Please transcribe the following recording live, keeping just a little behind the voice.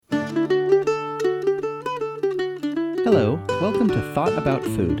Hello, welcome to Thought About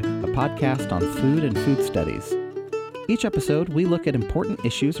Food, a podcast on food and food studies. Each episode, we look at important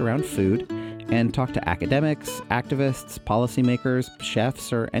issues around food and talk to academics, activists, policymakers,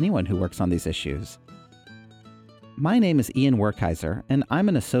 chefs, or anyone who works on these issues. My name is Ian Werkheiser, and I'm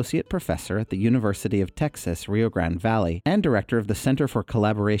an associate professor at the University of Texas, Rio Grande Valley, and director of the Center for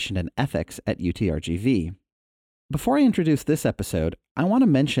Collaboration and Ethics at UTRGV. Before I introduce this episode, I want to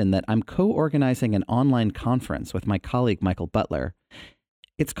mention that I'm co-organizing an online conference with my colleague Michael Butler.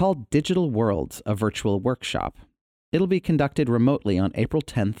 It's called Digital Worlds, a virtual workshop. It'll be conducted remotely on April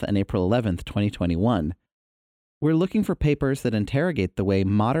 10th and April 11th, 2021. We're looking for papers that interrogate the way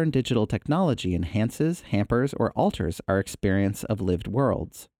modern digital technology enhances, hampers, or alters our experience of lived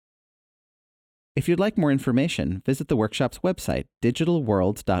worlds. If you'd like more information, visit the workshop's website,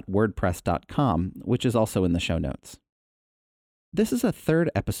 digitalworlds.wordpress.com, which is also in the show notes. This is a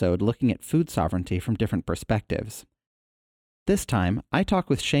third episode looking at food sovereignty from different perspectives. This time, I talk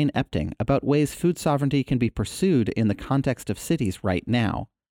with Shane Epting about ways food sovereignty can be pursued in the context of cities right now.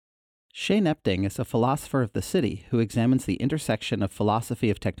 Shane Epting is a philosopher of the city who examines the intersection of philosophy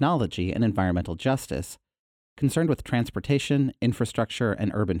of technology and environmental justice, concerned with transportation, infrastructure,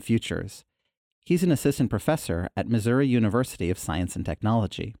 and urban futures. He's an assistant professor at Missouri University of Science and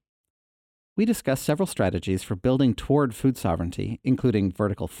Technology. We discuss several strategies for building toward food sovereignty, including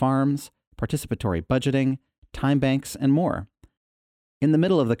vertical farms, participatory budgeting, time banks, and more. In the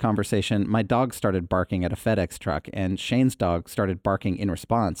middle of the conversation, my dog started barking at a FedEx truck, and Shane's dog started barking in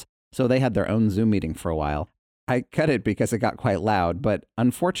response, so they had their own Zoom meeting for a while. I cut it because it got quite loud, but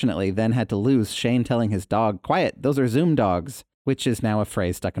unfortunately then had to lose Shane telling his dog, "Quiet, those are Zoom dogs," which is now a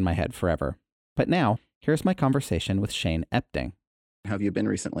phrase stuck in my head forever. But now, here's my conversation with Shane Epting. How have you been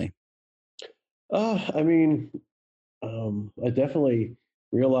recently? I definitely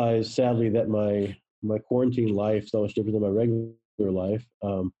realized, sadly, that my quarantine life is so much different than my regular life.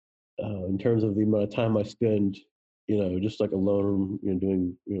 In terms of the amount of time I spend, just like alone,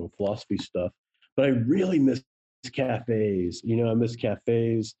 doing, philosophy stuff. But I really miss cafes. I miss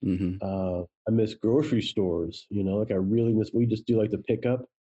cafes. I miss grocery stores. I really miss. We just do like the pickup,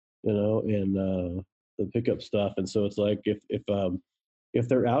 and the pickup stuff. And so it's like if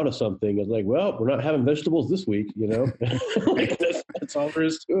they're out of something, it's like, well, we're not having vegetables this week, like that's all there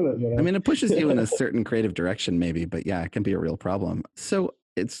is to it. I mean, it pushes you in a certain creative direction maybe, but yeah, it can be a real problem. So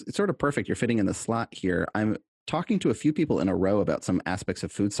it's sort of perfect. You're fitting in the slot here. I'm talking to a few people in a row about some aspects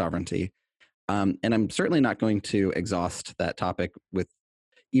of food sovereignty. And I'm certainly not going to exhaust that topic with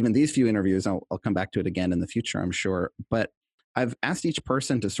even these few interviews. I'll come back to it again in the future, I'm sure. But I've asked each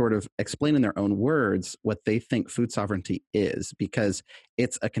person to sort of explain in their own words what they think food sovereignty is, because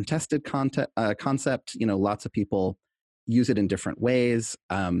it's a contested concept. Lots of people use it in different ways.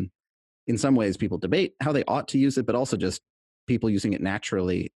 In some ways, people debate how they ought to use it, but also just people using it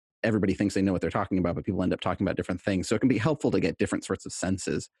naturally. Everybody thinks they know what they're talking about, but people end up talking about different things. So it can be helpful to get different sorts of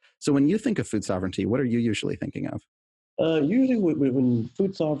senses. So when you think of food sovereignty, what are you usually thinking of? Usually, when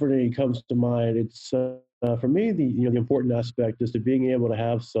food sovereignty comes to mind, it's for me the important aspect is to being able to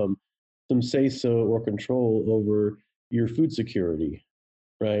have some say so or control over your food security,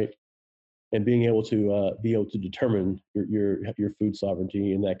 right? And being able to determine your food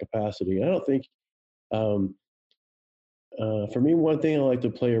sovereignty in that capacity. I don't think for me, one thing I like to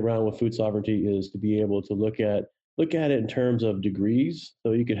play around with food sovereignty is to be able to look at it in terms of degrees.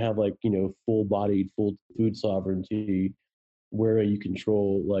 So you could have like full-bodied, full food sovereignty, where you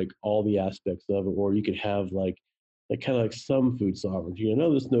control like all the aspects of it, or you could have like kind of like some food sovereignty. I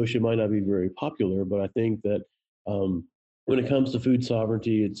know this notion might not be very popular, but I think that when it comes to food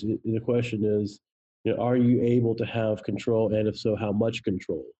sovereignty, the question is, are you able to have control, and if so, how much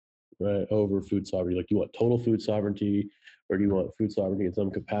control, right, over food sovereignty? Like, do you want total food sovereignty, or do you want food sovereignty in some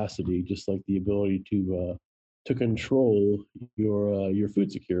capacity, just like the ability to control your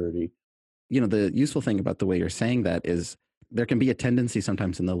food security? The useful thing about the way you're saying that is there can be a tendency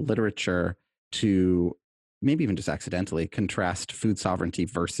sometimes in the literature to maybe even just accidentally contrast food sovereignty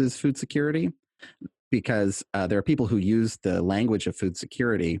versus food security, because there are people who use the language of food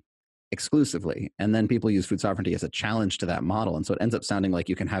security exclusively, and then people use food sovereignty as a challenge to that model. And so it ends up sounding like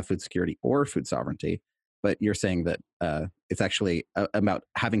you can have food security or food sovereignty, but you're saying that it's actually about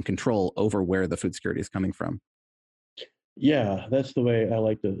having control over where the food security is coming from. Yeah, that's the way I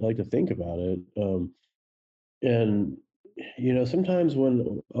like to think about it. And sometimes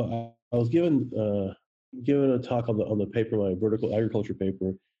when I was given a talk on the paper, my vertical agriculture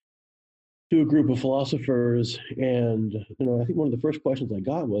paper, to a group of philosophers, and I think one of the first questions I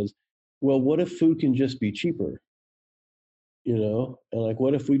got was, well, what if food can just be cheaper? And like,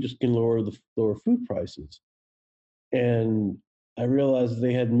 what if we just can lower food prices? and I realized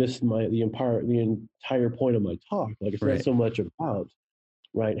they had missed the entire point of my talk. Like, it's not Right. so much about,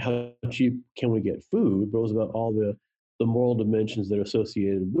 right, how cheap can we get food, but it was about all the moral dimensions that are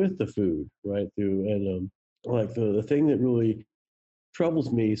associated with the food, right? Through and like the thing that really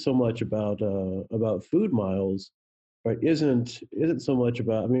troubles me so much about food miles, right, isn't so much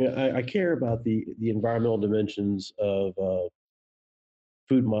about. I mean, I care about the environmental dimensions of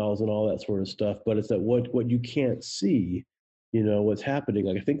food miles and all that sort of stuff, but it's that what you can't see, what's happening.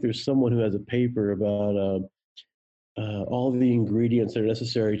 Like, I think there's someone who has a paper about all the ingredients that are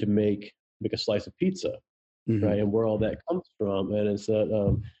necessary to make a slice of pizza, Hmm. right, and where all that comes from. And it's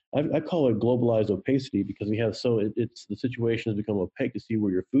that I call it globalized opacity because we have it's the situation has become opaque to see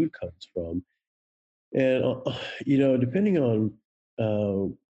where your food comes from. And depending on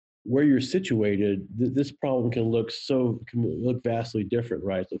uh, where you're situated, this problem can look vastly different,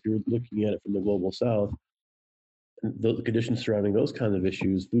 right? So if you're looking at it from the global south, the conditions surrounding those kinds of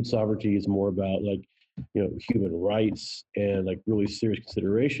issues, food sovereignty is more about, like, human rights and like really serious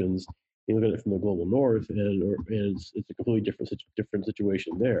considerations. You look at it from the global north, and it's a completely different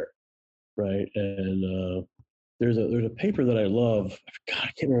situation there, right? And there's a paper that I love. God,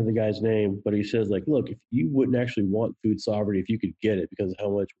 I can't remember the guy's name, but he says, like, look, if you wouldn't actually want food sovereignty if you could get it because of how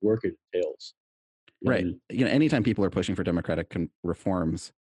much work it entails. Right. And Anytime people are pushing for democratic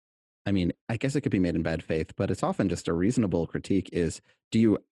reforms, I mean, I guess it could be made in bad faith, but it's often just a reasonable critique is, do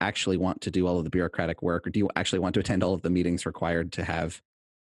you actually want to do all of the bureaucratic work, or do you actually want to attend all of the meetings required to have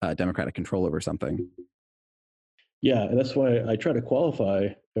democratic control over something? yeah, and that's why I try to qualify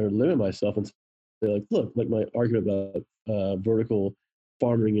or limit myself and say, like, look, like my argument about vertical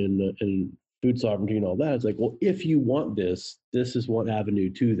farming and food sovereignty and all that. It's like, well, if you want this is one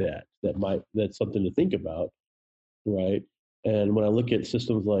avenue to that's something to think about, right? And when I look at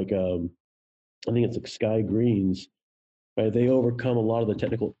systems like I think it's like Sky Greens, right? They overcome a lot of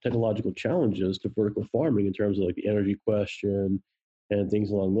the technological challenges to vertical farming in terms of like the energy question and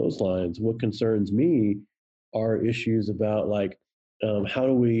things along those lines. What concerns me are issues about, like, how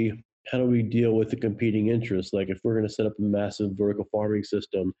do we deal with the competing interests? Like, if we're going to set up a massive vertical farming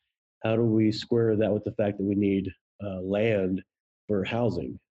system, how do we square that with the fact that we need land for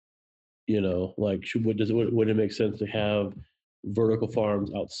housing? Like, would it make sense to have vertical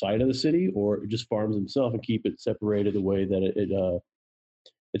farms outside of the city, or just farms themselves and keep it separated the way that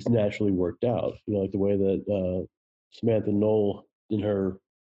it's naturally worked out? Like the way that Samantha Knoll in her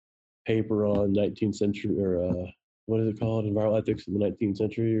paper on 19th century, or what is it called, environmental ethics in the 19th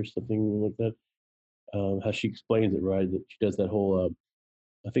century or something like that. How she explains it, right? That she does that whole.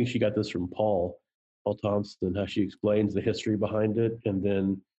 I think she got this from Paul Thompson. How she explains the history behind it, and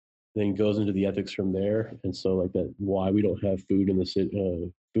then goes into the ethics from there. And so, like, that, why we don't have food in the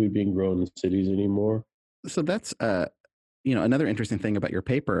city, food being grown in cities anymore. So that's another interesting thing about your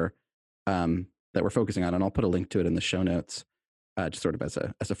paper that we're focusing on, and I'll put a link to it in the show notes, just sort of as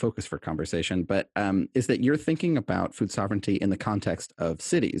a focus for conversation. But is that you're thinking about food sovereignty in the context of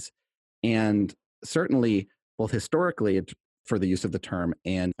cities, and certainly both historically for the use of the term,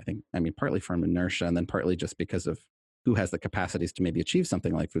 and I mean partly from inertia, and then partly just because of who has the capacities to maybe achieve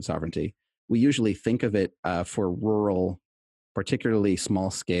something like food sovereignty. We usually think of it for rural, particularly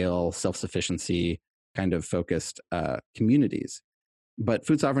small scale self sufficiency kind of focused communities. But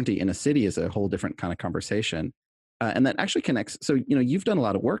food sovereignty in a city is a whole different kind of conversation. And that actually connects. So, you've done a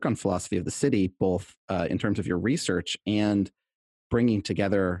lot of work on philosophy of the city, both in terms of your research and bringing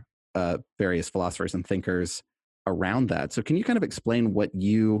together various philosophers and thinkers around that. So, can you kind of explain what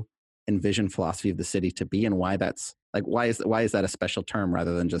you envision philosophy of the city to be, and why that's like, why is that a special term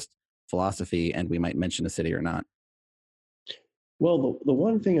rather than just philosophy, and we might mention a city or not? Well, the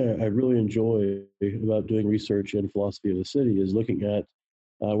one thing I really enjoy about doing research in philosophy of the city is looking at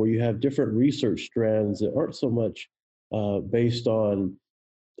where you have different research strands that aren't so much based on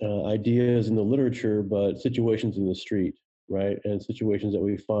ideas in the literature, but situations in the street, right? And situations that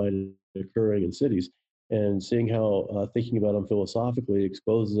we find occurring in cities, and seeing how thinking about them philosophically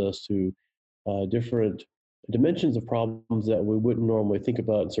exposes us to different dimensions of problems that we wouldn't normally think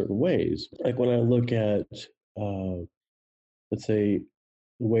about in certain ways. Like when I look at, uh, let's say,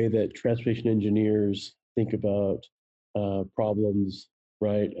 the way that transportation engineers think about problems,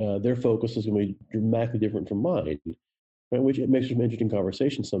 right? Their focus is going to be dramatically different from mine, right? Which it makes for some interesting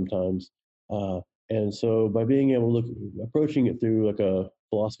conversations sometimes. Uh, and so, by being able to approaching it through like a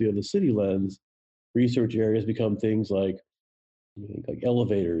philosophy of the city lens, research areas become things like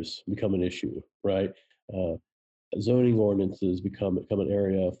elevators become an issue, right? Uh, Zoning ordinances become an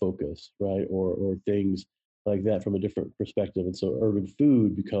area of focus, right? Or things like that from a different perspective. And so urban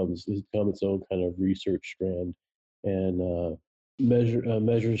food becomes has become its own kind of research strand. and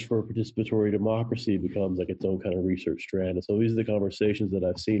measures for participatory democracy becomes like its own kind of research strand. And so these are the conversations that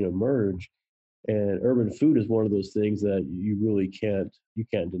I've seen emerge. And urban food is one of those things that you really can't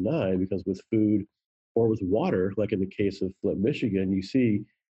deny, because with food or with water, like in the case of Flint, Michigan, you see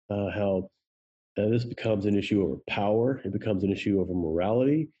how this becomes an issue over power. It becomes an issue over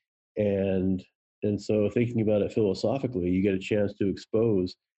morality, and and so thinking about it philosophically, you get a chance to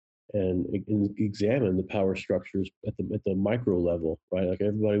expose and examine the power structures at the micro level, right? Like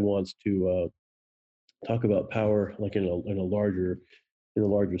everybody wants to talk about power like in a larger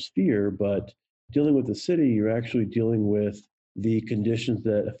sphere, but dealing with the city, you're actually dealing with the conditions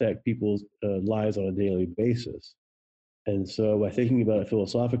that affect people's lives on a daily basis. And so, by thinking about it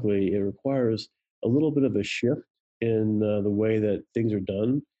philosophically, it requires a little bit of a shift in the way that things are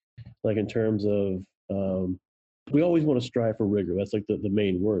done, like in terms of we always want to strive for rigor. That's like the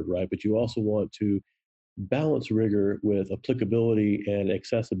main word, right? But you also want to balance rigor with applicability and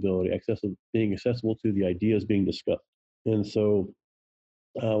accessibility, being accessible to the ideas being discussed. And so,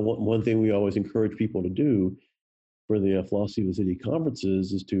 one thing we always encourage people to do for the philosophy of the city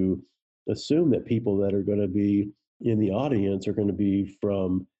conferences is to assume that people that are going to be in the audience are going to be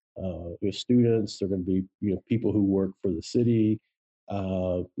from students. They're going to be people who work for the city,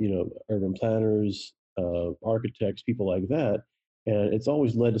 urban planners, architects, people like that. And it's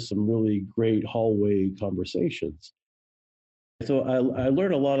always led to some really great hallway conversations. So I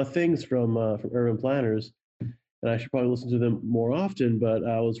learned a lot of things from urban planners, and I should probably listen to them more often. But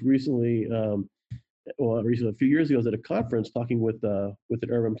I was recently, a few years ago, I was at a conference talking with an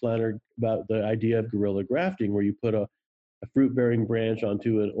urban planner about the idea of guerrilla grafting, where you put a fruit bearing branch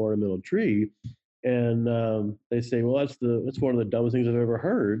onto an ornamental tree, and they say, well, that's one of the dumbest things I've ever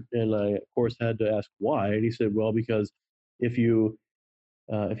heard. And I, of course, had to ask why. And he said, well, because if you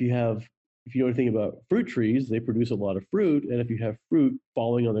if you have if you know anything about fruit trees, they produce a lot of fruit, and if you have fruit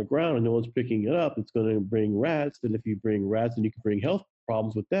falling on the ground and no one's picking it up, it's going to bring rats. And if you bring rats, then you can bring health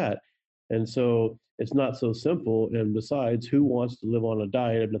problems with that. And so it's not so simple. And besides, who wants to live on a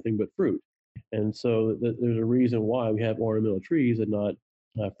diet of nothing but fruit? And so there's a reason why we have ornamental trees and not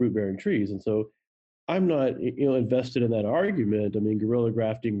fruit-bearing trees. And so I'm not invested in that argument. I mean, guerrilla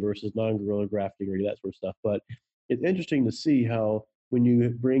grafting versus non-guerrilla grafting or that sort of stuff. But it's interesting to see how when you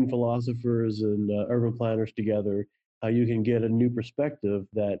bring philosophers and urban planners together, how you can get a new perspective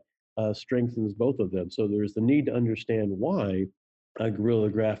that strengthens both of them. So there's the need to understand why guerrilla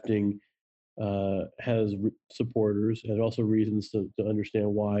grafting has supporters, and also reasons to understand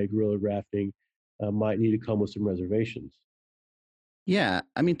why guerrilla grafting might need to come with some reservations. Yeah,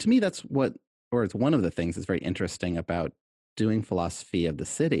 I mean, to me, that's what, or it's one of the things that's very interesting about doing philosophy of the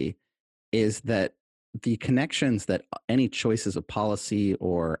city is that the connections that any choices of policy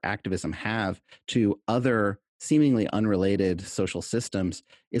or activism have to other seemingly unrelated social systems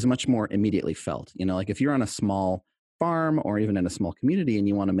is much more immediately felt. You know, like if you're on a small farm or even in a small community and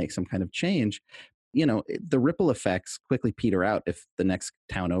you want to make some kind of change, the ripple effects quickly peter out if the next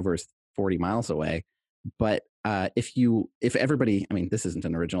town over is 40 miles away. But if everybody, I mean, this isn't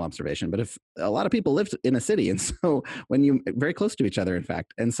an original observation, but if a lot of people lived in a city, and so when you very close to each other, in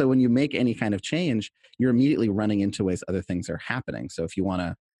fact, and so when you make any kind of change, you're immediately running into ways other things are happening. So if you want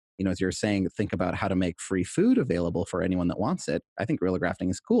to, as you're saying, think about how to make free food available for anyone that wants it, I think guerrilla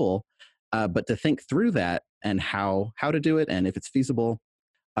grafting is cool. But to think through that and how to do it, and if it's feasible,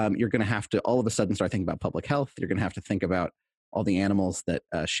 you're going to have to all of a sudden start thinking about public health. You're going to have to think about all the animals that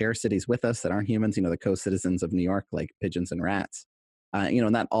share cities with us that aren't humans, the co-citizens of New York, like pigeons and rats,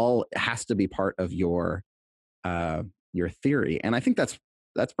 and that all has to be part of your theory. And I think that's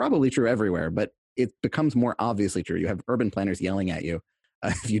probably true everywhere, but it becomes more obviously true. You have urban planners yelling at you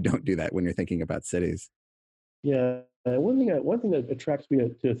if you don't do that when you're thinking about cities. Yeah, one thing that attracts me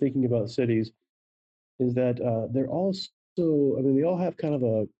to thinking about cities is that they're also, I mean, they all have kind of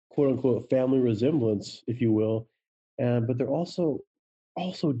a quote unquote family resemblance, if you will, and but they're also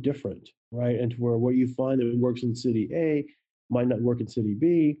different, right? And to where what you find that works in city A might not work in city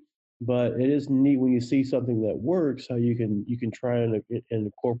B, but it is neat when you see something that works, how you can try and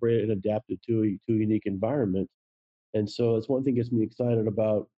incorporate it and adapt it to a unique environment. And so it's one thing gets me excited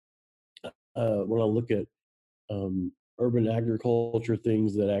about when I look at urban agriculture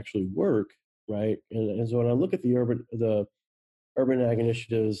things that actually work, right? And so when I look at the urban ag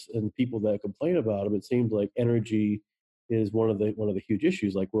initiatives and people that complain about them, it seems like energy is one of the huge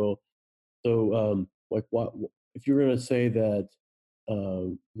issues. Like, well, so like what if you're going to say that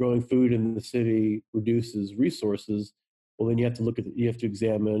growing food in the city reduces resources? Well, then you have to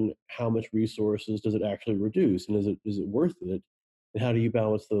examine how much resources does it actually reduce, and is it worth it? And how do you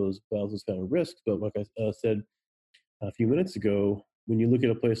balance those kind of risks? But like I said, a few minutes ago, when you look at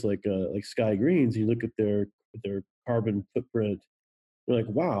a place like Sky Greens, you look at their carbon footprint, you're like,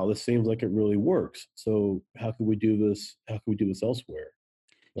 wow, this seems like it really works. So how can we do this? How can we do this elsewhere?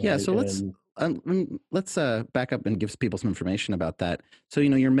 Yeah, Right. so And let's back up and give people some information about that. So, you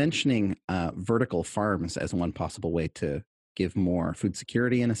know, you're mentioning vertical farms as one possible way to give more food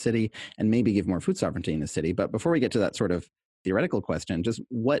security in a city and maybe give more food sovereignty in a city. But before we get to that sort of theoretical question, just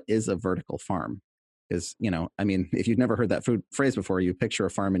what is a vertical farm? Because, you know, I mean, if you've never heard that food phrase before, you picture a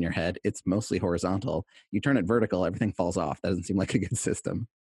farm in your head. It's mostly horizontal. You turn it vertical, everything falls off. That doesn't seem like a good system.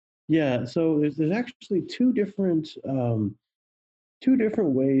 yeah, so there's actually two different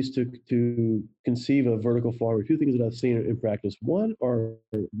ways to conceive a vertical farm, or two things that I've seen in practice. One are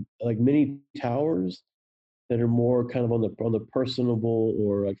like mini towers that are more kind of on the personable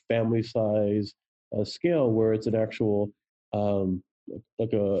or like family size scale, where it's an actual um,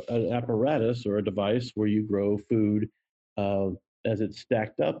 like an apparatus or a device where you grow food uh, as it's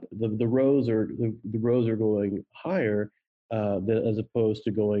stacked up. The rows are going higher as opposed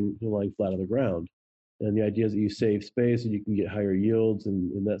to going lying flat on the ground. And the idea is that you save space and you can get higher yields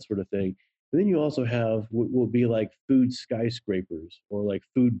and that sort of thing. And then you also have what will be like food skyscrapers or like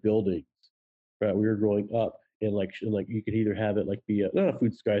food buildings, right? We were growing up and like you could either have it like be not a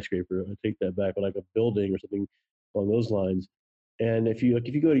food skyscraper, I take that back, but like a building or something along those lines. And if you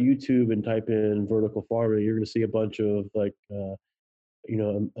go to YouTube and type in vertical farming, you're going to see a bunch of like you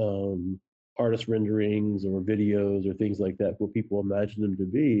know artist renderings or videos or things like that, what people imagine them to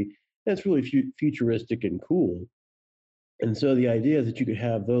be. And it's really futuristic and cool. And so the idea is that you could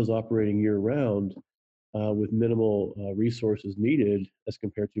have those operating year round with minimal resources needed as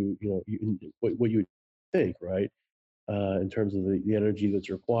compared to what you would think, right? In terms of the energy that's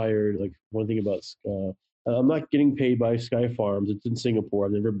required. Like one thing about I'm not getting paid by Sky Farms. It's in Singapore.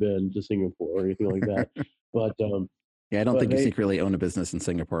 I've never been to Singapore or anything like that. But Yeah, I don't but think you they secretly own a business in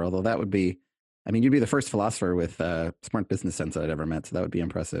Singapore, although that would be, I mean, you'd be the first philosopher with smart business sense that I'd ever met. So that would be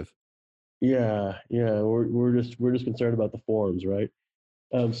impressive. yeah, we're just concerned about the forms, right?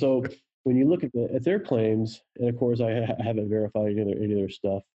 So when you look at their claims, and of course I haven't verified any of their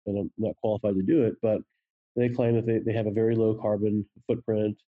stuff, and I'm not qualified to do it, but they claim that they have a very low carbon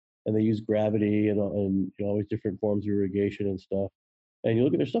footprint, and they use gravity and all these different forms of irrigation and stuff. And you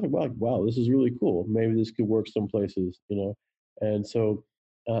look at their stuff like, wow, this is really cool. Maybe this could work some places. And so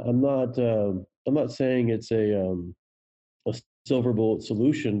I'm not saying it's a silver bullet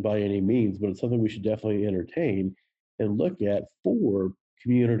solution by any means, but it's something we should definitely entertain and look at for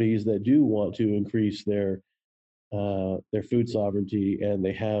communities that do want to increase their food sovereignty, and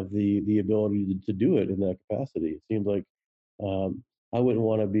they have the ability to do it in that capacity. It seems like I wouldn't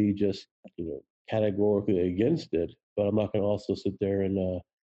want to be just categorically against it, but I'm not going to also sit there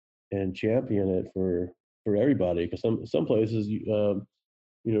and champion it for everybody, because some places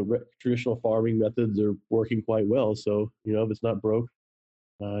traditional farming methods are working quite well. So if it's not broke,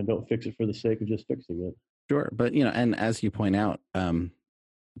 don't fix it for the sake of just fixing it. Sure. But, you know, and as you point out,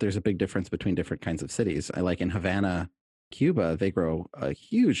 there's a big difference between different kinds of cities. I like in Havana, Cuba, they grow a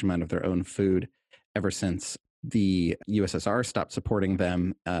huge amount of their own food ever since the USSR stopped supporting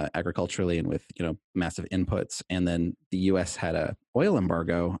them agriculturally and with massive inputs, and then the U.S. had a oil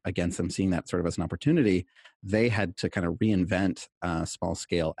embargo against them, seeing that sort of as an opportunity. They had to kind of reinvent small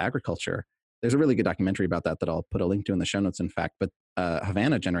scale agriculture. There's a really good documentary about that that I'll put a link to in the show notes, in fact. But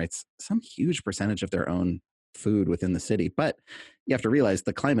Havana generates some huge percentage of their own food within the city. But you have to realize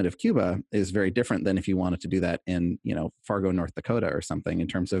the climate of Cuba is very different than if you wanted to do that in, Fargo, North Dakota or something, in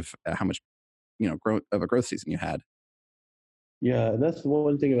terms of how much, of a growth season you had. Yeah, and that's the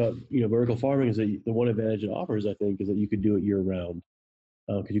one thing about vertical farming is that the one advantage it offers, I think, is that you could do it year round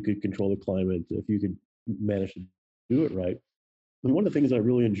because you could control the climate if you could manage to do it right. And one of the things I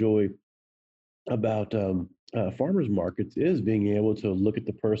really enjoy about farmers markets is being able to look at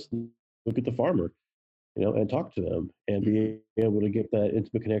the person, look at the farmer, and talk to them and Mhm. be able to get that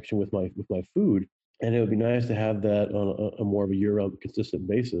intimate connection with my food. And it would be nice to have that on a more of a year-round consistent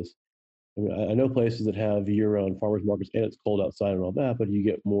basis. I mean, I know places that have year-round farmers markets and it's cold outside and all that, but you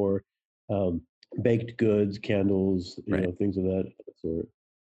get more um, baked goods, candles, Right. things of that sort.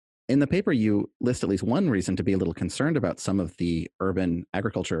 In the paper, you list at least one reason to be a little concerned about some of the urban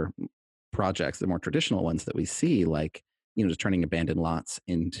agriculture projects, the more traditional ones that we see, like, just turning abandoned lots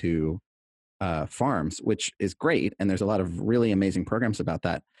into farms, which is great. And there's a lot of really amazing programs about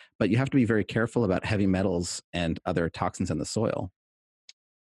that. But you have to be very careful about heavy metals and other toxins in the soil.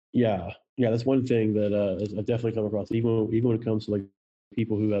 Yeah, that's one thing that I've definitely come across. Even when it comes to like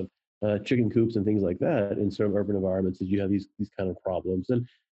people who have chicken coops and things like that in certain urban environments, is you have these kind of problems. And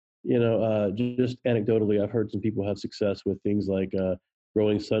Just anecdotally, I've heard some people have success with things like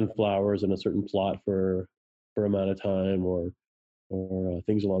growing sunflowers in a certain plot for amount of time, or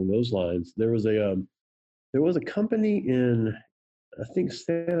things along those lines. There was a company in, I think,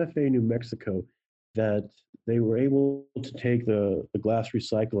 Santa Fe, New Mexico, that they were able to take the glass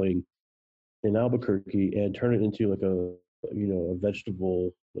recycling in Albuquerque and turn it into like a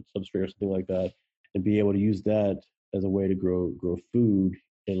vegetable substrate or something like that, and be able to use that as a way to grow food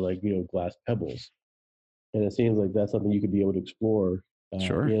in, like, glass pebbles. And it seems like that's something you could be able to explore uh,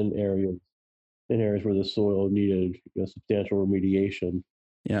 Sure. in areas in areas where the soil needed substantial remediation.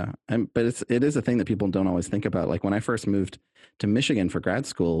 Yeah, but it is a thing that people don't always think about. Like when I first moved to Michigan for grad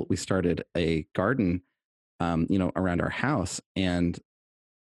school, we started a garden, around our house, and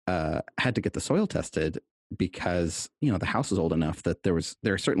had to get the soil tested because the house was old enough that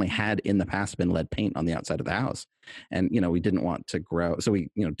there certainly had in the past been lead paint on the outside of the house, and we didn't want to grow, so we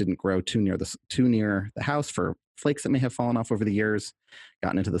didn't grow too near the house for flakes that may have fallen off over the years,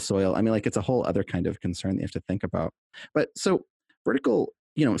 gotten into the soil. I mean, like, it's a whole other kind of concern that you have to think about. But so vertical,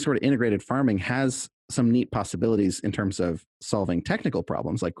 sort of integrated farming has some neat possibilities in terms of solving technical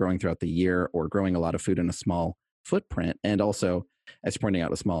problems like growing throughout the year or growing a lot of food in a small footprint, and also, as pointing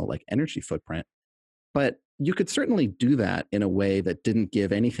out, a small like energy footprint. But you could certainly do that in a way that didn't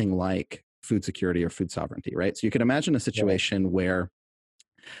give anything like food security or food sovereignty, right? So you could imagine a Right. situation where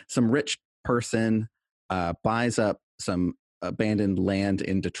some rich person buys up some abandoned land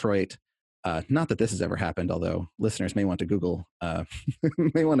in Detroit. Not that this has ever happened, although listeners may want to Google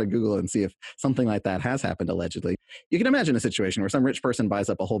may want to Google and see if something like that has happened allegedly. You can imagine a situation where some rich person buys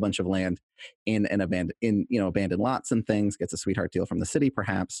up a whole bunch of land in an abandoned lots and things, gets a sweetheart deal from the city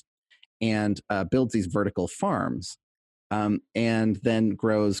perhaps, and builds these vertical farms, and then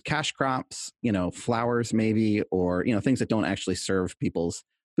grows cash crops, flowers maybe, or things that don't actually serve people's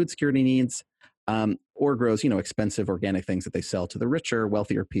food security needs, or grows expensive organic things that they sell to the richer,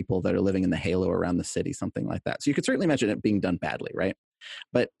 wealthier people that are living in the halo around the city, something like that. So you could certainly imagine it being done badly, right?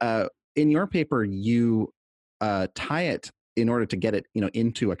 But in your paper, you tie it in order to get it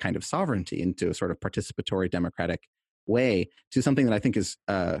into a kind of sovereignty, into a sort of participatory democratic way, to something that I think is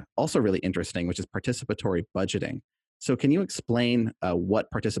also really interesting, which is participatory budgeting. So can you explain what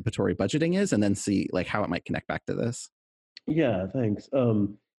participatory budgeting is, and then see like how it might connect back to this? Yeah, thanks.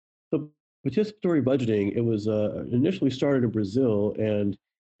 The participatory budgeting, it was initially started in Brazil, and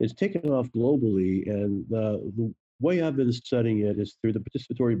it's taken off globally. And the way I've been studying it is through the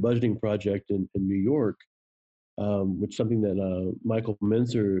participatory budgeting project in New York, which is something that Michael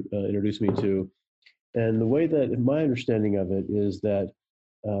Menzer introduced me to. And the way that, in my understanding of it, is that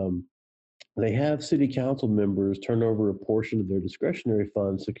um, they have city council members turn over a portion of their discretionary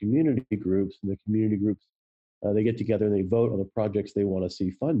funds to community groups, and the community groups, they get together and they vote on the projects they want to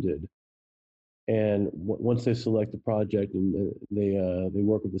see funded. And once they select the project, and they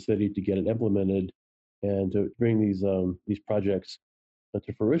work with the city to get it implemented and to bring these projects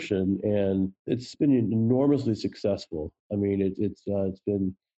to fruition. And it's been enormously successful. I mean, it's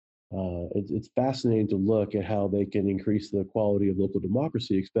fascinating to look at how they can increase the quality of local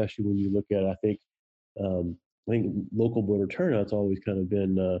democracy, especially when you look at, I think local voter turnout's always kind of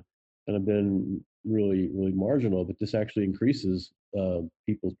been really, really marginal, but this actually increases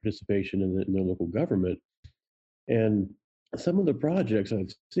people's participation in their local government. And some of the projects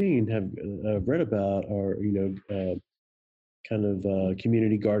I've seen, have read about, are kind of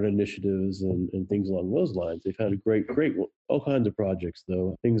community garden initiatives and things along those lines. They've had a great all kinds of projects,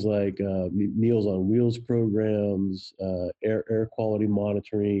 though, things like Meals on Wheels programs, air quality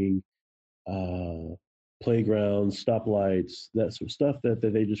monitoring, uh, playgrounds, stoplights, that sort of stuff that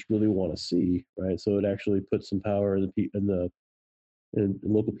they just really want to see, right? So it actually puts some power in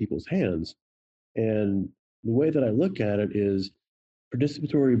local people's hands. And the way that I look at it is,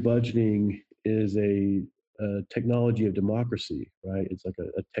 participatory budgeting is a technology of democracy, right? It's like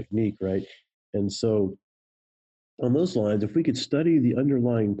a technique, right? And so, on those lines, if we could study the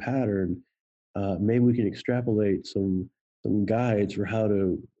underlying pattern, maybe we can extrapolate some guides for how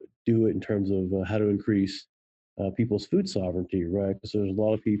to do it in terms of how to increase people's food sovereignty, right? Because there's a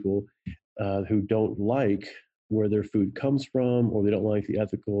lot of people who don't like where their food comes from, or they don't like the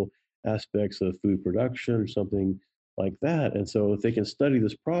ethical aspects of food production or something like that. And so, if they can study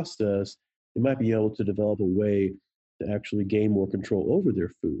this process, they might be able to develop a way to actually gain more control over their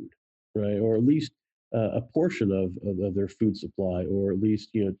food, right? Or at least a portion of their food supply, or at least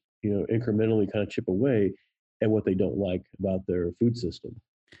incrementally kind of chip away at what they don't like about their food system.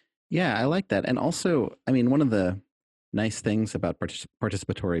 Yeah, I like that. And also, I mean, one of the nice things about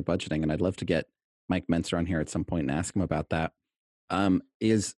participatory budgeting, and I'd love to get Mike Menser on here at some point and ask him about that,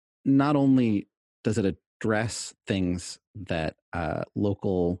 is not only does it address things that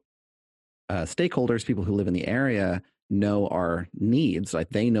local stakeholders, people who live in the area, know are needs. Like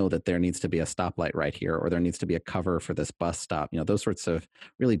they know that there needs to be a stoplight right here, or there needs to be a cover for this bus stop. Those sorts of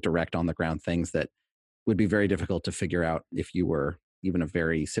really direct on the ground things that would be very difficult to figure out if you were even a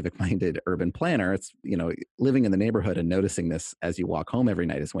very civic minded urban planner. It's, living in the neighborhood and noticing this as you walk home every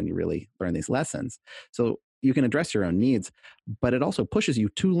night is when you really learn these lessons. So you can address your own needs, but it also pushes you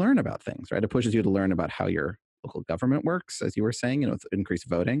to learn about things, right? It pushes you to learn about how your local government works, as you were saying, with increased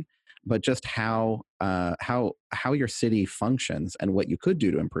voting, but just how your city functions and what you could do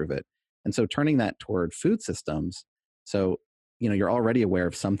to improve it. And so turning that toward food systems. So you're already aware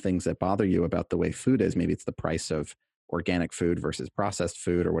of some things that bother you about the way food is. Maybe it's the price of organic food versus processed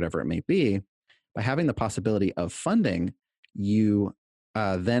food or whatever it may be. By having the possibility of funding, you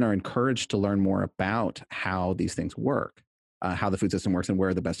then are encouraged to learn more about how these things work, how the food system works and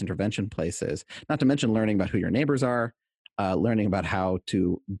where the best intervention place is. Not to mention learning about who your neighbors are, learning about how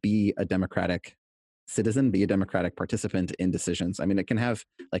to be a democratic citizen, be a democratic participant in decisions. I mean, it can have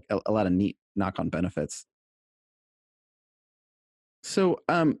like a lot of neat knock-on benefits. So,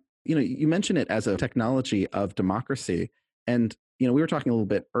 you mentioned it as a technology of democracy, and we were talking a little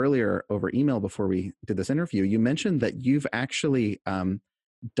bit earlier over email before we did this interview. You mentioned that you've actually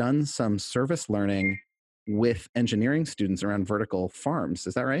done some service learning with engineering students around vertical farms.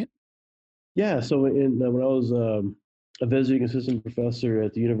 Is that right? Yeah, so when I was a visiting assistant professor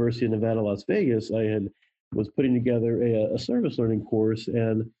at the University of Nevada, Las Vegas, I was putting together a service learning course,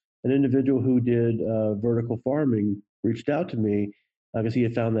 and an individual who did vertical farming reached out to me because he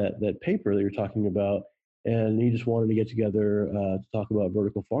had found that paper that you're talking about, and he just wanted to get together to talk about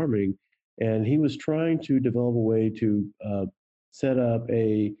vertical farming, and he was trying to develop a way to set up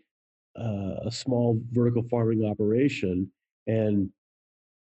a small vertical farming operation, and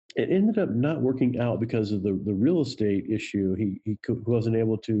it ended up not working out because of the real estate issue. He wasn't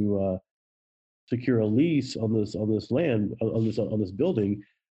able to secure a lease on this land on this building.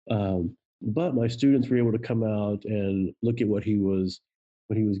 But my students were able to come out and look at what he was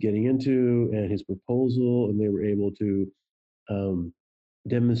getting into and his proposal, and they were able to um,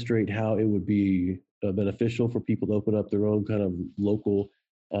 demonstrate how it would be beneficial for people to open up their own kind of local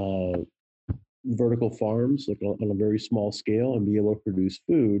uh, vertical farms, like on a very small scale, and be able to produce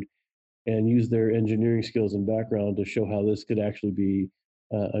food and use their engineering skills and background to show how this could actually be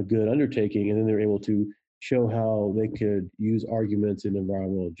a good undertaking. And then they're able to show how they could use arguments in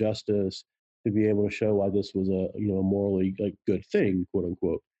environmental justice to be able to show why this was a morally like good thing, quote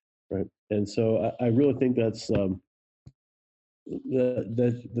unquote, right? And so I really think that's the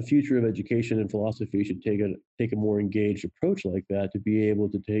future of education and philosophy should take a more engaged approach like that, to be able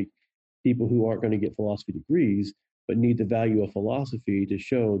to take people who aren't going to get philosophy degrees but need the value of philosophy to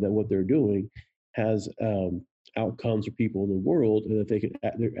show that what they're doing has outcomes for people in the world, and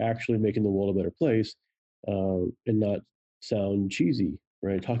that they're actually making the world a better place, and not sound cheesy,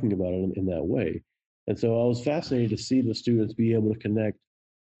 right? Talking about it in that way. And so I was fascinated to see the students be able to connect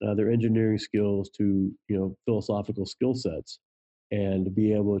their engineering skills to philosophical skill sets, and to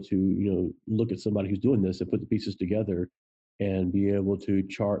be able to look at somebody who's doing this and put the pieces together and be able to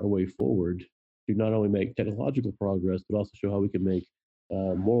chart a way forward to not only make technological progress but also show how we can make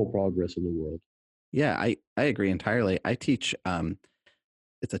moral progress in the world. Yeah, I agree entirely. I teach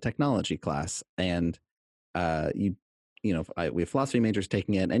it's a technology class, and we have philosophy majors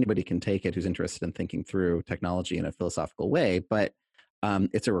taking it. Anybody can take it who's interested in thinking through technology in a philosophical way, but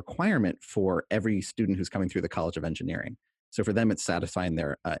it's a requirement for every student who's coming through the College of Engineering. So for them, it's satisfying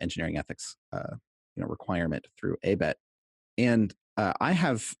their engineering ethics requirement through ABET. And I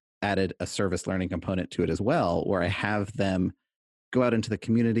have added a service learning component to it as well, where I have them go out into the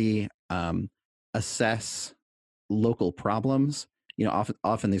community, assess local problems.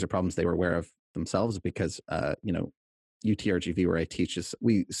 Often these are problems they were aware of themselves because, UTRGV, where I teach,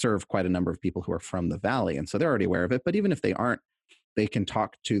 we serve quite a number of people who are from the Valley. And so they're already aware of it. But even if they aren't, they can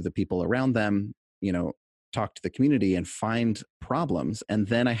talk to the people around them, talk to the community and find problems. And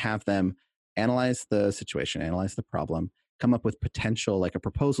then I have them analyze the situation, analyze the problem, come up with potential, like a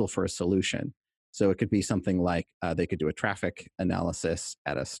proposal for a solution. So it could be something like they could do a traffic analysis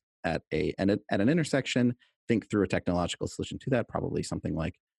at an intersection, think through a technological solution to that, probably something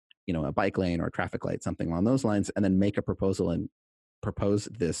like a bike lane or a traffic light, something along those lines, and then make a proposal and propose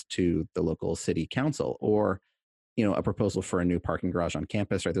this to the local city council, or a proposal for a new parking garage on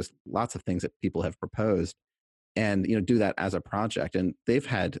campus. Right, there's lots of things that people have proposed, and do that as a project, and they've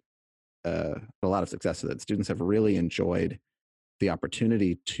had a lot of success with it. Students have really enjoyed the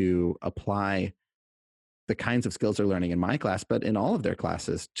opportunity to apply the kinds of skills they're learning in my class, but in all of their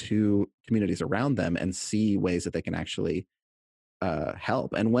classes, to communities around them and see ways that they can actually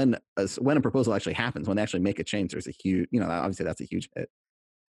help. And when a proposal actually happens, when they actually make a change, there's a huge, obviously that's a huge hit.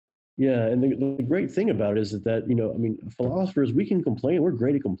 Yeah, and the great thing about it is that, I mean, philosophers, we can complain. We're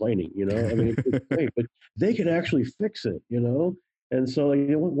great at complaining, I mean, it's great, but they can actually fix it. And so, like,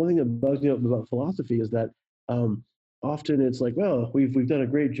 one thing that bugs me up about philosophy is that often it's like, well, we've done a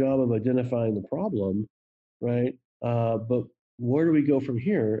great job of identifying the problem, right? But where do we go from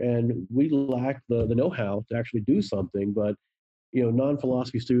here? And we lack the know-how to actually do something. But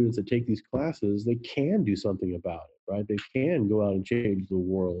non-philosophy students that take these classes, they can do something about it, right? They can go out and change the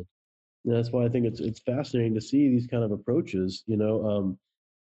world. And that's why I think it's fascinating to see these kind of approaches. So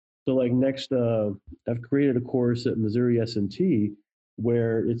like next, I've created a course at Missouri S&T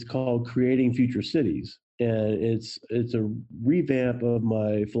where it's called Creating Future Cities, and it's a revamp of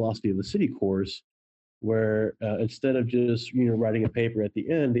my philosophy of the city course, where instead of just writing a paper at the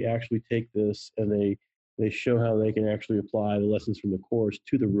end, they actually take this and they show how they can actually apply the lessons from the course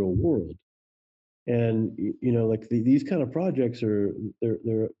to the real world. And like these kind of projects are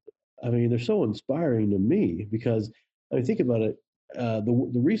they're I mean, they're so inspiring to me because I mean, think about it.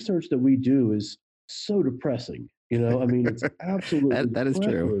 The research that we do is so depressing. I mean, it's absolutely That is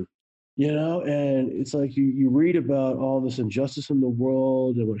true. depressing. And it's like you read about all this injustice in the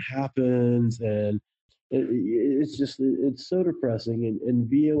world and what happens, and it's just it's so depressing. And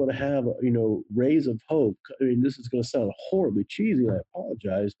be able to have rays of hope. I mean, this is going to sound horribly cheesy. I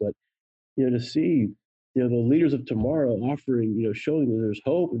apologize, but to see, the leaders of tomorrow offering, showing that there's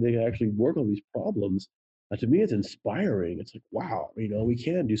hope and they can actually work on these problems. To me, it's inspiring. It's like, wow, we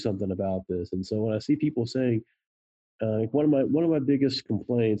can do something about this. And so when I see people saying, like one of my biggest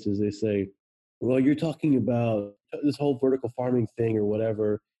complaints is they say, well, you're talking about this whole vertical farming thing or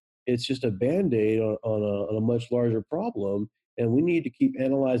whatever. It's just a band-aid on a much larger problem, and we need to keep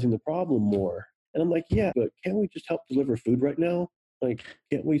analyzing the problem more. And I'm like, yeah, but can't we just help deliver food right now? Like,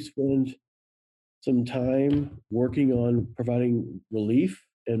 can't we spend some time working on providing relief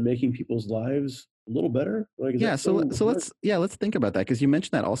and making people's lives a little better? Like, is Yeah. that So, so so hard? let's think about that. Because you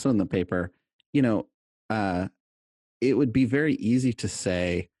mentioned that also in the paper, you know, uh, it would be very easy to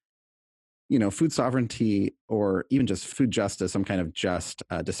say, food sovereignty or even just food justice, some kind of just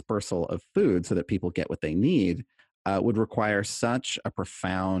dispersal of food so that people get what they need, would require such a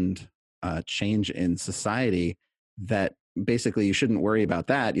profound change in society that basically you shouldn't worry about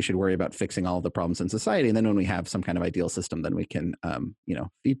that. You should worry about fixing all of the problems in society. And then when we have some kind of ideal system, then we can,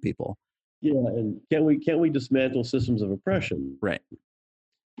 feed people. Yeah, and can't we dismantle systems of oppression? Right.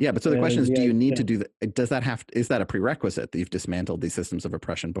 Yeah, but so the question And is, do yeah, you need yeah, to do that? Is that a prerequisite that you've dismantled these systems of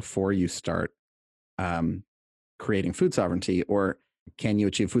oppression before you start um, creating food sovereignty, or can you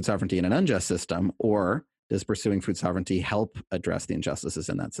achieve food sovereignty in an unjust system, or does pursuing food sovereignty help address the injustices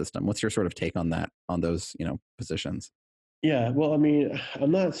in that system? What's your sort of take on that, on those, positions? yeah. Well, I mean,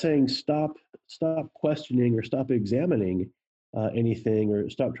 I'm not saying stop questioning or stop examining anything or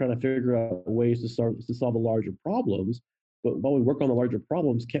stop trying to figure out ways to solve the larger problems. But while we work on the larger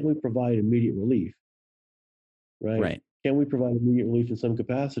problems, can't we provide immediate relief? Right? Right. Can we provide immediate relief in some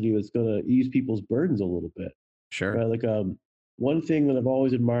capacity that's going to ease people's burdens a little bit? Sure. Right? Like one thing that I've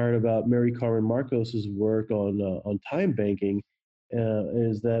always admired about Mary Carmen Marcos's work on time banking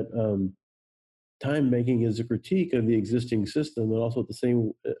is that time banking is a critique of the existing system, and also at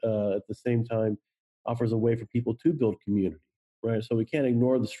the same time offers a way for people to build community. Right? So we can't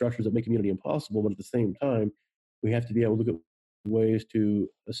ignore the structures that make community impossible, but at the same time, we have to be able to look at ways to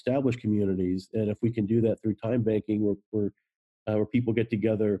establish communities. And if we can do that through time banking, where people get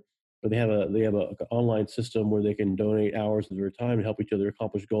together, or they have a online system where they can donate hours of their time and help each other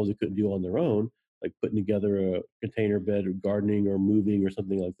accomplish goals they couldn't do on their own, like putting together a container bed or gardening or moving or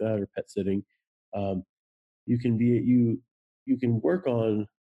something like that, or pet sitting. Um, you can be you can work on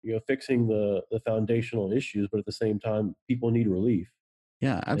fixing the foundational issues, but at the same time, people need relief.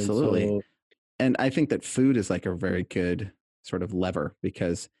 Yeah, And absolutely. so And I think that food is like a very good sort of lever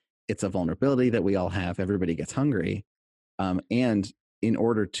because it's a vulnerability that we all have. Everybody gets hungry. And in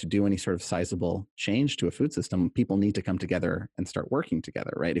order to do any sort of sizable change to a food system, people need to come together and start working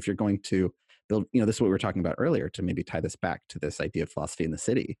together, right? If you're going to build, this is what we were talking about earlier, to maybe tie this back to this idea of philosophy in the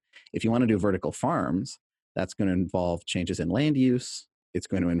city. If you want to do vertical farms, that's going to involve changes in land use. It's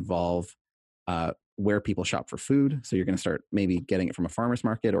going to involve where people shop for food. So you're going to start maybe getting it from a farmer's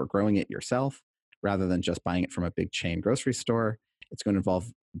market or growing it yourself rather than just buying it from a big chain grocery store. It's going to involve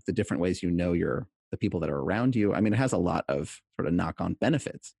the different ways the people that are around you. I mean, it has a lot of sort of knock-on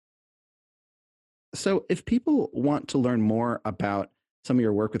benefits. So if people want to learn more about some of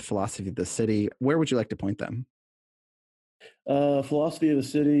your work with philosophy of the city, where would you like to point them? Philosophy of the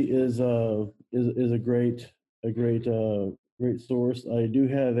City is a great source. I do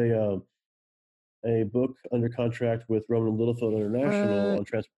have a book under contract with Rowman Littlefield International What? on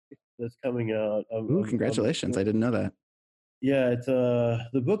transportation that's coming out. Ooh, congratulations. I didn't know that. Yeah, it's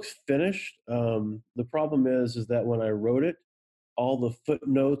the book's finished. The problem is that when I wrote it, all the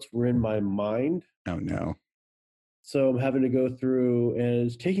footnotes were in my mind. Oh, no. So I'm having to go through, and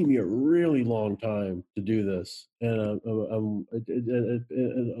it's taking me a really long time to do this, and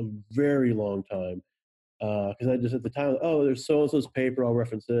a very long time because I just at the time, oh, there's so and so's paper, I'll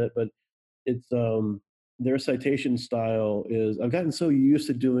reference it, but it's their citation style is I've gotten so used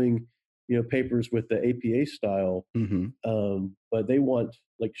to doing papers with the APA style, Mm-hmm. but they want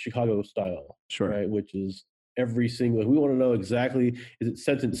like Chicago style, Sure. right? Which is every single. We want to know exactly is it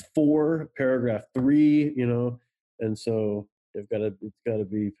sentence 4, paragraph 3, and so it's got to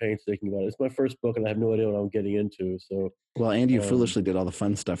be painstaking about it. It's my first book, and I have no idea what I'm getting into. So, Well, and you um, foolishly did all the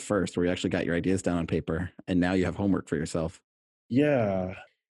fun stuff first, where you actually got your ideas down on paper, and now you have homework for yourself. yeah,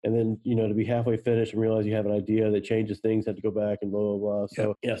 and then to be halfway finished and realize you have an idea that changes things, have to go back and blah blah blah. Yep.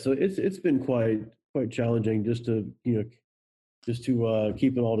 So yeah, so it's been quite challenging just to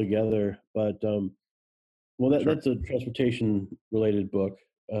keep it all together. But well, Sure. that's a transportation related book.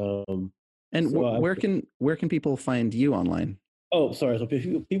 Um, And so where can people find you online? oh, sorry. So if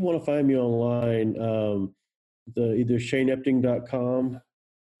people want to find me online, the either shaneepting.com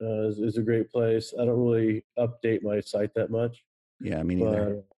is a great place. I don't really update my site that much, Yeah, me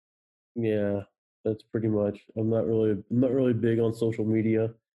neither. but yeah, that's pretty much. I'm not really big on social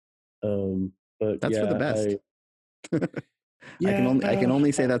media. But That's for the yeah, best. yeah, I can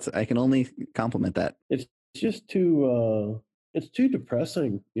only say I can only compliment that. it's just it's too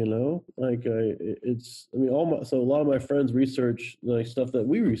depressing, like I mean a lot of my friends research like stuff that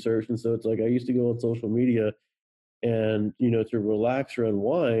we research, and so it's like I used to go on social media and to relax or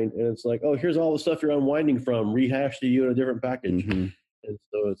unwind, and it's like, oh, here's all the stuff you're unwinding from rehashed to you in a different package. Mm-hmm. And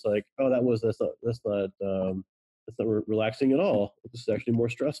so it's like, oh, that's not relaxing at all. This is actually more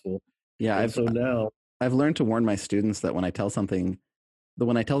stressful. Yeah, And so now, I've learned to warn my students that when I tell them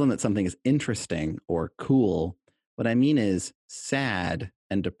that something is interesting or cool, what I mean is sad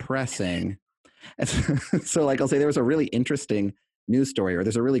and depressing. So like I'll say there was a really interesting news story, or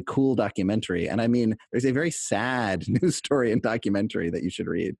there's a really cool documentary, and I mean there's a very sad news story and documentary that you should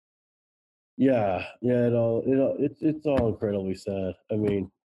read. yeah, it's all incredibly sad. I mean,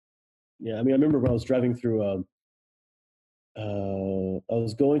 yeah, I mean, I remember when I was driving through, I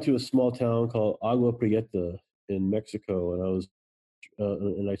was going to a small town called Agua Prieta in Mexico,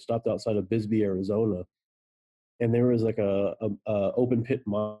 and I stopped outside of Bisbee, Arizona, and there was like a open pit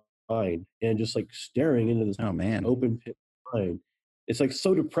mine, and just like staring into this Oh man. open pit mine, it's like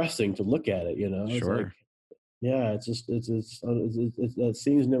so depressing to look at it. It's like, Sure. yeah, that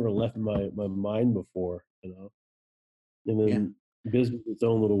scene's never left my mind before. And Yeah. then Bisbee's its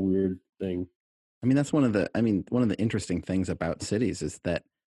own little weird thing. I mean, that's one of the interesting things about cities is that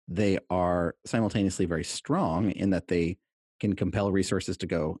they are simultaneously very strong in that they can compel resources to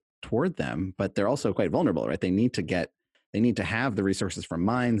go toward them, but they're also quite vulnerable, right? They need to have the resources from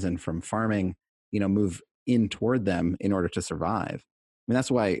mines and from farming, move in toward them in order to survive. I mean,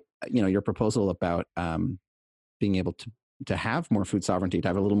 that's why, your proposal about being able to have more food sovereignty, to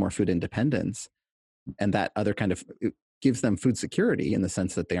have a little more food independence, and that other kind of it gives them food security in the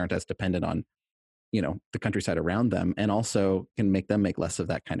sense that they aren't as dependent on the countryside around them, and also can make them make less of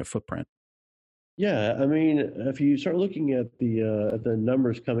that kind of footprint. Yeah, I mean, if you start looking at the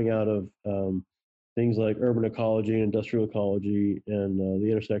numbers coming out of things like urban ecology and industrial ecology and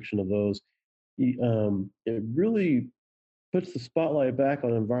the intersection of those, it really puts the spotlight back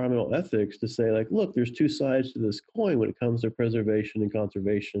on environmental ethics to say, like, look, there's two sides to this coin when it comes to preservation and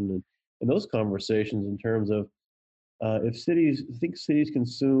conservation, and those conversations in terms of if cities, I think cities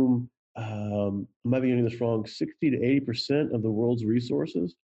consume, I might be getting this wrong, 60 to 80% of the world's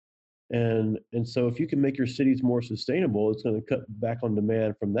resources. And so if you can make your cities more sustainable, it's going to cut back on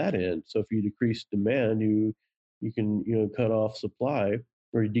demand from that end. So if you decrease demand, you can cut off supply,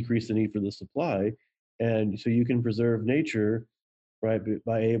 or you decrease the need for the supply, and so you can preserve nature, right,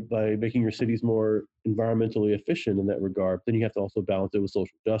 by making your cities more environmentally efficient in that regard. Then you have to also balance it with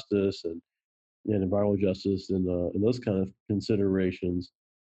social justice and environmental justice and those kind of considerations.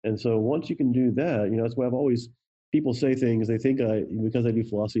 And so once you can do that, that's why I've always people say things. They think because I do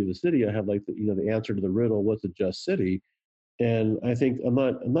philosophy of the city, I have like the answer to the riddle, what's a just city? And I think I'm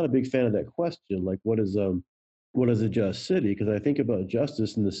not a big fan of that question. Like, what is a just city? Because I think about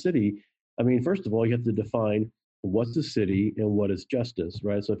justice in the city. I mean, first of all, you have to define what's a city and what is justice,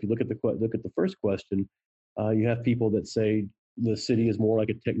 right? So if you look at the first question, you have people that say the city is more like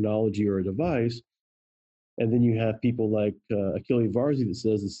a technology or a device, and then you have people like Achille Varzi that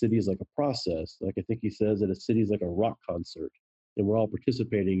says the city is like a process. Like I think he says that a city is like a rock concert, and we're all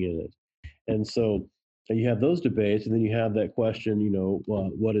participating in it. And so you have those debates, and then you have that question,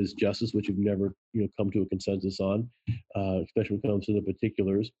 what is justice, which you've never, come to a consensus on, especially when it comes to the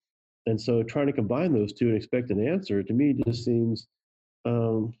particulars. And so trying to combine those two and expect an answer to me just seems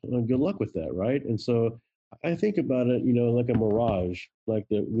good luck with that, right? And so I think about it, like a mirage, like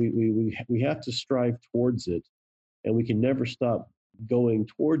that we have to strive towards it, and we can never stop going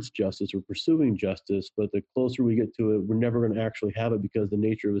towards justice or pursuing justice. But the closer we get to it, we're never going to actually have it, because the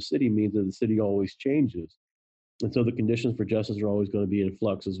nature of a city means that the city always changes. And so the conditions for justice are always going to be in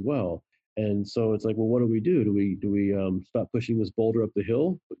flux as well. And so it's like, well, what do we do? Do we stop pushing this boulder up the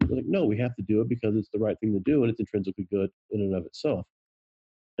hill? Like, no, we have to do it because it's the right thing to do, and it's intrinsically good in and of itself.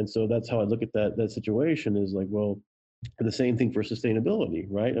 And so that's how I look at that situation, is like, well, the same thing for sustainability,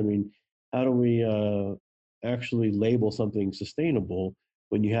 right? I mean, how do we actually label something sustainable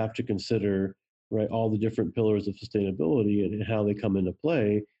when you have to consider, right, all the different pillars of sustainability and how they come into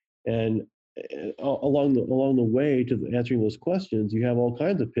play? And along the way to answering those questions, you have all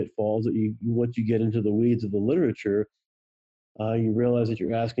kinds of pitfalls that once you get into the weeds of the literature, you realize that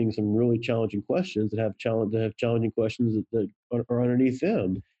you're asking some really challenging questions that have challenging questions that are underneath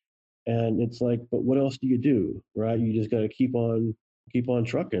them. And it's like, but what else do you do, right? You just got to keep on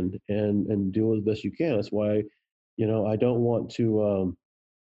trucking and do as best you can. That's why, I don't want to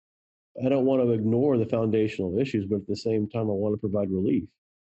ignore the foundational issues, but at the same time, I want to provide relief.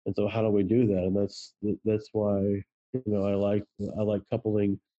 And so, how do we do that? And that's why, I like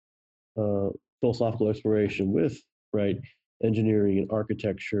coupling philosophical exploration with, right, engineering and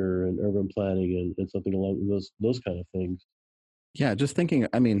architecture and urban planning and something along those kind of things. Yeah, just thinking,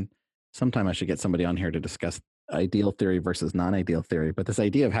 I mean, sometime I should get somebody on here to discuss ideal theory versus non-ideal theory, but this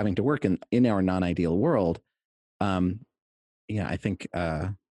idea of having to work in our non-ideal world, I think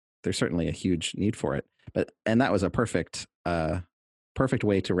there's certainly a huge need for it. And that was a perfect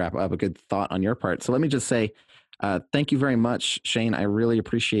way to wrap up, a good thought on your part. So let me just say, thank you very much, Shane. I really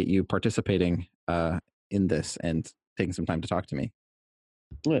appreciate you participating in this and taking some time to talk to me.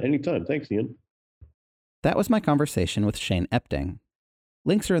 Yeah, anytime. Thanks, Ian. That was my conversation with Shane Epting.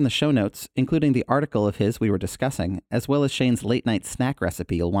 Links are in the show notes, including the article of his we were discussing, as well as Shane's late-night snack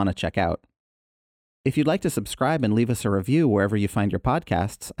recipe you'll want to check out. If you'd like to subscribe and leave us a review wherever you find your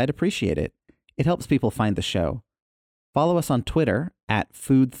podcasts, I'd appreciate it. It helps people find the show. Follow us on Twitter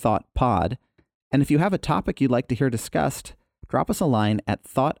 @FoodThoughtPod, and if you have a topic you'd like to hear discussed, drop us a line at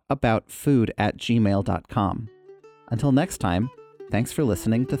thoughaboutfood@gmail.com. Until next time, thanks for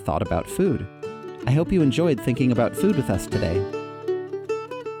listening to Thought About Food. I hope you enjoyed thinking about food with us today.